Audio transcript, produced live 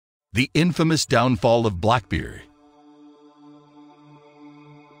The infamous downfall of Blackbeard.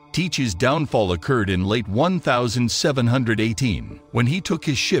 Teach's downfall occurred in late 1718 when he took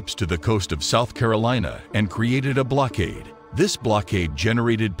his ships to the coast of South Carolina and created a blockade. This blockade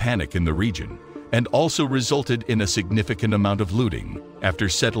generated panic in the region and also resulted in a significant amount of looting. After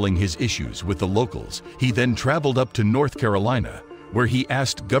settling his issues with the locals, he then traveled up to North Carolina, where he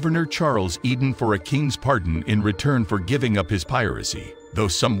asked Governor Charles Eden for a king's pardon in return for giving up his piracy. Though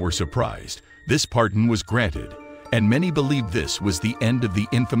some were surprised, this pardon was granted, and many believed this was the end of the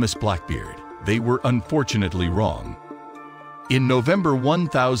infamous Blackbeard. They were unfortunately wrong. In November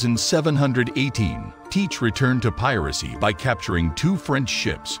 1718, Teach returned to piracy by capturing 2 French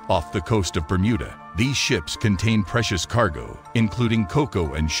ships off the coast of Bermuda. These ships contained precious cargo, including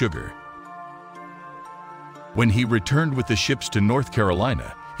cocoa and sugar. When he returned with the ships to North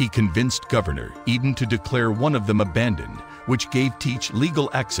Carolina, he convinced Governor Eden to declare one of them abandoned, which gave Teach legal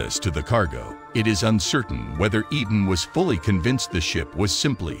access to the cargo. It is uncertain whether Eden was fully convinced the ship was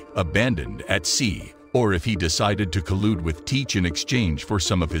simply abandoned at sea, or if he decided to collude with Teach in exchange for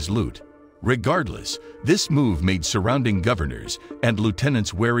some of his loot. Regardless, this move made surrounding governors and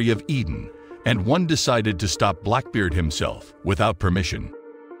lieutenants wary of Eden, and one decided to stop Blackbeard himself without permission.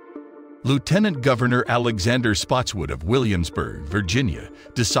 Lieutenant Governor Alexander Spotswood of Williamsburg, Virginia,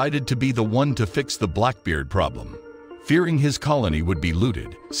 decided to be the one to fix the Blackbeard problem. Fearing his colony would be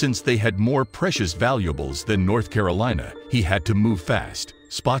looted, since they had more precious valuables than North Carolina, he had to move fast.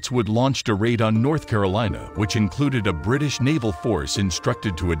 Spotswood launched a raid on North Carolina, which included a British naval force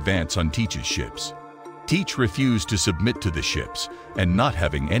instructed to advance on Teach's ships. Teach refused to submit to the ships, and not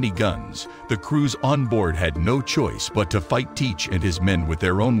having any guns, the crews on board had no choice but to fight Teach and his men with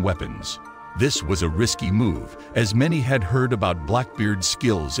their own weapons. This was a risky move, as many had heard about Blackbeard's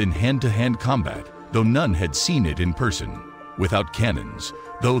skills in hand-to-hand combat, though none had seen it in person. Without cannons,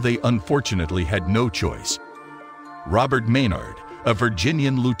 though they unfortunately had no choice. Robert Maynard, a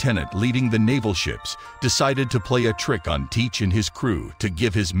Virginian lieutenant leading the naval ships, decided to play a trick on Teach and his crew to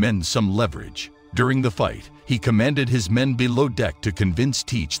give his men some leverage. During the fight, he commanded his men below deck to convince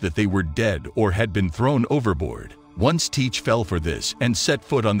Teach that they were dead or had been thrown overboard. Once Teach fell for this and set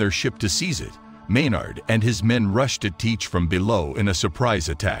foot on their ship to seize it, Maynard and his men rushed at Teach from below in a surprise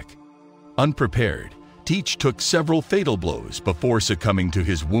attack. Unprepared, Teach took several fatal blows before succumbing to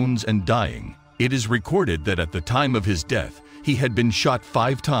his wounds and dying. It is recorded that at the time of his death, he had been shot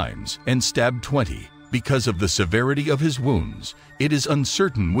 5 times and stabbed 20. Because of the severity of his wounds, it is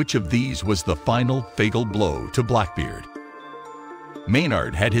uncertain which of these was the final fatal blow to Blackbeard.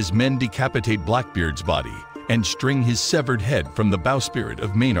 Maynard had his men decapitate Blackbeard's body and string his severed head from the bowsprit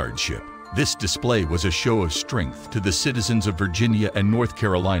of Maynard's ship. This display was a show of strength to the citizens of Virginia and North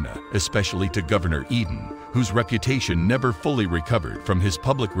Carolina, especially to Governor Eden, whose reputation never fully recovered from his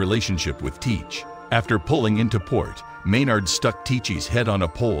public relationship with Teach. After pulling into port, Maynard stuck Teach's head on a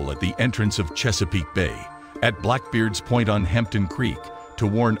pole at the entrance of Chesapeake Bay, at Blackbeard's Point on Hampton Creek, to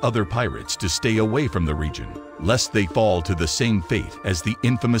warn other pirates to stay away from the region, lest they fall to the same fate as the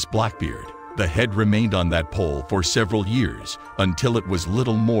infamous Blackbeard. The head remained on that pole for several years, until it was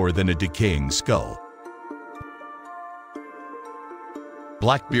little more than a decaying skull.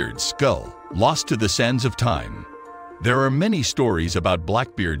 Blackbeard's skull, lost to the sands of time. There are many stories about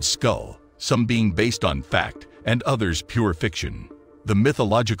Blackbeard's skull, some being based on fact and others pure fiction. The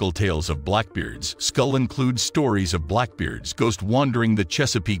mythological tales of Blackbeard's skull include stories of Blackbeard's ghost wandering the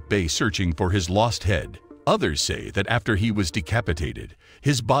Chesapeake Bay searching for his lost head. Others say that after he was decapitated,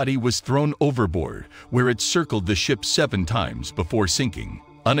 his body was thrown overboard, where it circled the ship 7 times before sinking.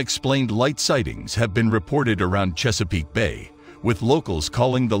 Unexplained light sightings have been reported around Chesapeake Bay, with locals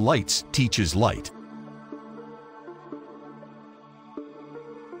calling the lights Teach's Light.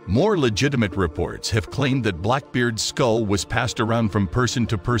 More legitimate reports have claimed that Blackbeard's skull was passed around from person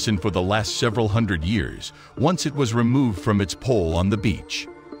to person for the last several hundred years, once it was removed from its pole on the beach.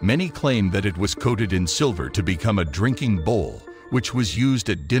 Many claim that it was coated in silver to become a drinking bowl, which was used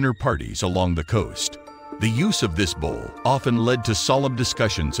at dinner parties along the coast. The use of this bowl often led to solemn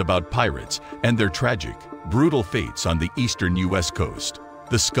discussions about pirates and their tragic, brutal fates on the eastern U.S. coast.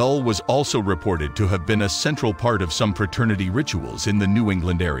 The skull was also reported to have been a central part of some fraternity rituals in the New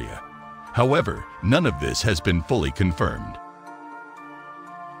England area. However, none of this has been fully confirmed.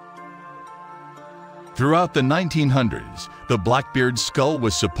 Throughout the 1900s, the Blackbeard skull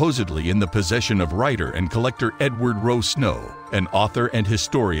was supposedly in the possession of writer and collector Edward Rowe Snow, an author and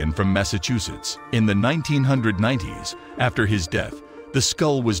historian from Massachusetts. In the 1990s, after his death, the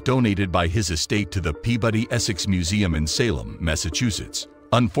skull was donated by his estate to the Peabody Essex Museum in Salem, Massachusetts.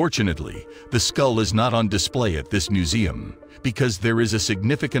 Unfortunately, the skull is not on display at this museum because there is a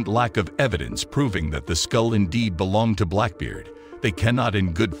significant lack of evidence proving that the skull indeed belonged to Blackbeard. They cannot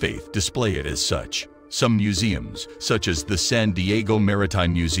in good faith display it as such. Some museums, such as the San Diego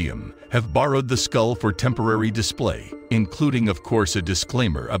Maritime Museum, have borrowed the skull for temporary display, including of course a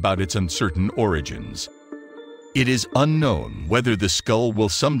disclaimer about its uncertain origins. It is unknown whether the skull will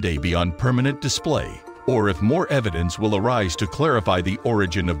someday be on permanent display, or if more evidence will arise to clarify the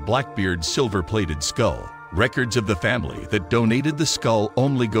origin of Blackbeard's silver-plated skull. Records of the family that donated the skull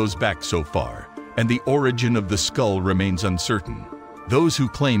only goes back so far, and the origin of the skull remains uncertain. Those who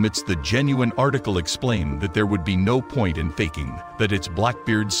claim it's the genuine article explain that there would be no point in faking that it's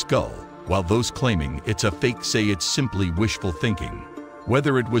Blackbeard's skull, while those claiming it's a fake say it's simply wishful thinking.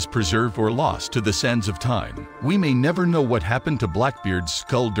 Whether it was preserved or lost to the sands of time, we may never know what happened to Blackbeard's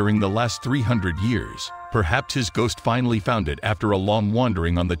skull during the last 300 years. Perhaps his ghost finally found it after a long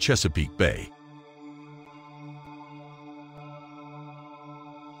wandering on the Chesapeake Bay.